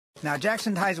Now,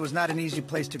 Jackson Heights was not an easy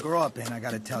place to grow up in, I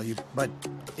gotta tell you, but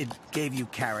it gave you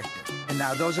character. And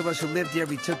now those of us who lived here,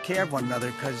 we took care of one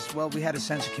another because, well, we had a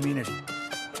sense of community.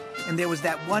 And there was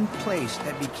that one place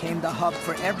that became the hub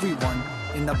for everyone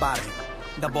in the barrio,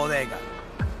 the bodega.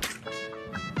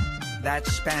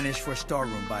 That's Spanish for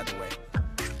storeroom, by the way.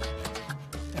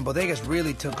 And bodegas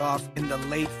really took off in the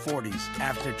late 40s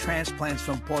after transplants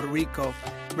from Puerto Rico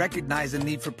recognized the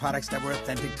need for products that were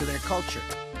authentic to their culture.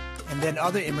 And then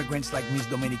other immigrants like mis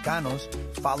dominicanos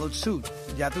followed suit.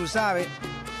 Ya tú sabes,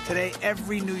 today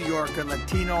every New Yorker,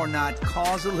 Latino or not,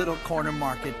 calls a little corner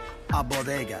market a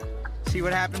bodega. See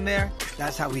what happened there?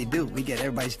 That's how we do. We get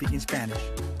everybody speaking Spanish.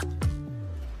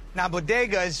 Now,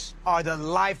 bodegas are the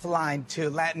lifeline to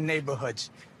Latin neighborhoods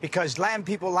because Latin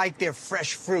people like their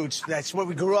fresh fruits. That's what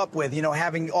we grew up with, you know,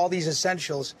 having all these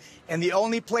essentials. And the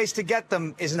only place to get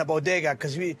them is in a bodega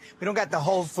because we don't got the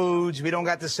Whole Foods, we don't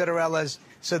got the Cinderellas,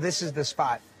 so this is the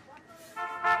spot.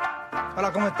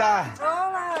 Hola, ¿cómo está?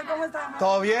 Hola, ¿cómo está?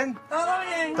 ¿Todo bien? Todo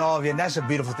bien. Todo bien. That's the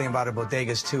beautiful thing about the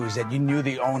bodegas, too, is that you knew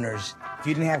the owners. If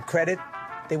you didn't have credit,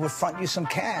 they would front you some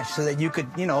cash so that you could,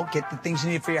 you know, get the things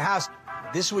you need for your house.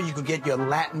 This is where you could get your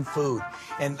Latin food.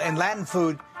 And Latin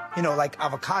food, you know, like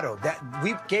avocado. That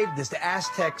we gave this, the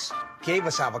Aztecs gave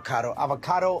us avocado.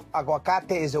 Avocado,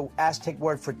 aguacate is an Aztec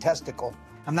word for testicle.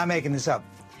 I'm not making this up.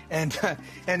 And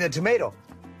the tomato.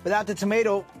 Without the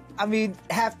tomato, I mean,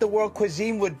 half the world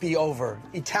cuisine would be over.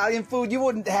 Italian food, you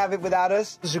wouldn't have it without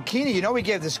us. The zucchini, you know we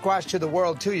gave the squash to the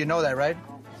world too, you know that, right?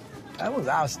 That was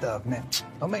our stuff, man.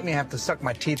 Don't make me have to suck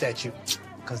my teeth at you,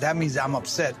 because that means I'm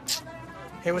upset.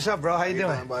 Hey, what's up, bro? How you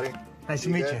doing? Doing, buddy? Nice to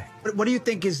meet you. What do you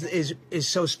think is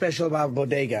so special about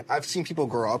bodega? I've seen people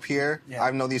grow up here. Yeah.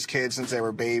 I've known these kids since they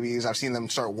were babies. I've seen them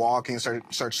start walking,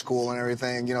 start school and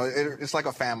everything. You know, it's like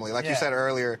a family. Like you said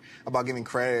earlier about giving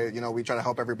credit, you know, we try to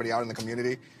help everybody out in the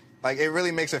community. Like, it really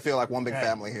makes it feel like one big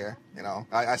family here, you know.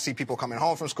 I see people coming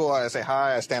home from school, I say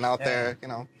hi, I stand out there, you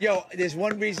know. Yo, there's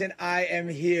one reason I am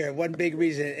here, one big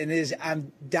reason, and it is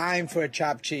I'm dying for a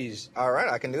chopped cheese. All right,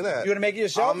 I can do that. You want to make it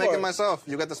yourself? I'll make it myself.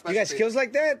 You got the specialty. You got skills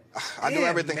like that? I do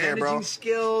everything here, bro. Managing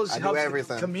skills, I do helps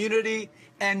everything. The community,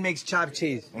 and makes chopped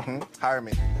cheese. Hire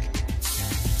me.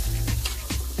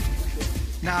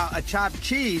 Now, a chopped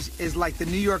cheese is like the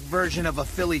New York version of a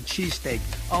Philly cheesesteak,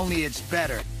 only it's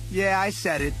better. Yeah, I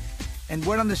said it. And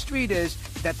word on the street is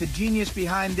that the genius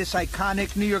behind this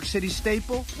iconic New York City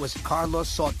staple was Carlos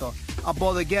Soto, a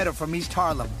bodeguero from East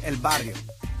Harlem, El Barrio.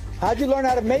 How'd you learn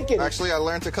how to make it? Actually, I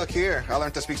learned to cook here. I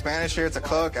learned to speak Spanish here, to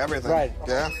cook, everything. Right.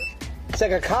 Yeah. It's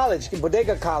like a college,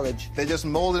 bodega college. They just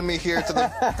molded me here to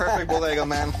the perfect bodega,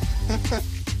 man.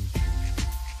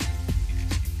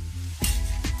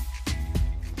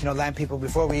 You know, Latin people,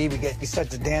 before we eat, we start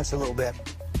to dance a little bit.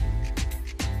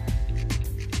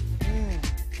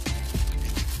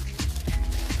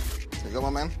 Good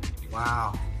one, man.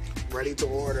 Wow. Ready to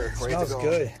order. Ready Smells to go.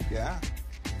 good. Yeah.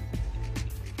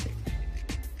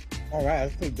 All right,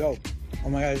 that's pretty dope. Oh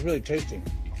my God, it's really tasty.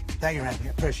 Thank you, man.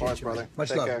 Appreciate you, brother. Much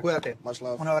Take love. care. Cuídate. Much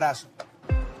love. Un abrazo.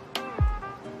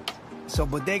 So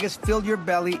bodegas fill your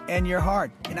belly and your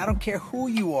heart. And I don't care who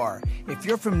you are. If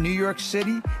you're from New York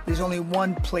City, there's only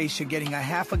one place you're getting a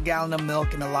half a gallon of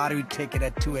milk and a lottery ticket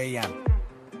at 2 a.m.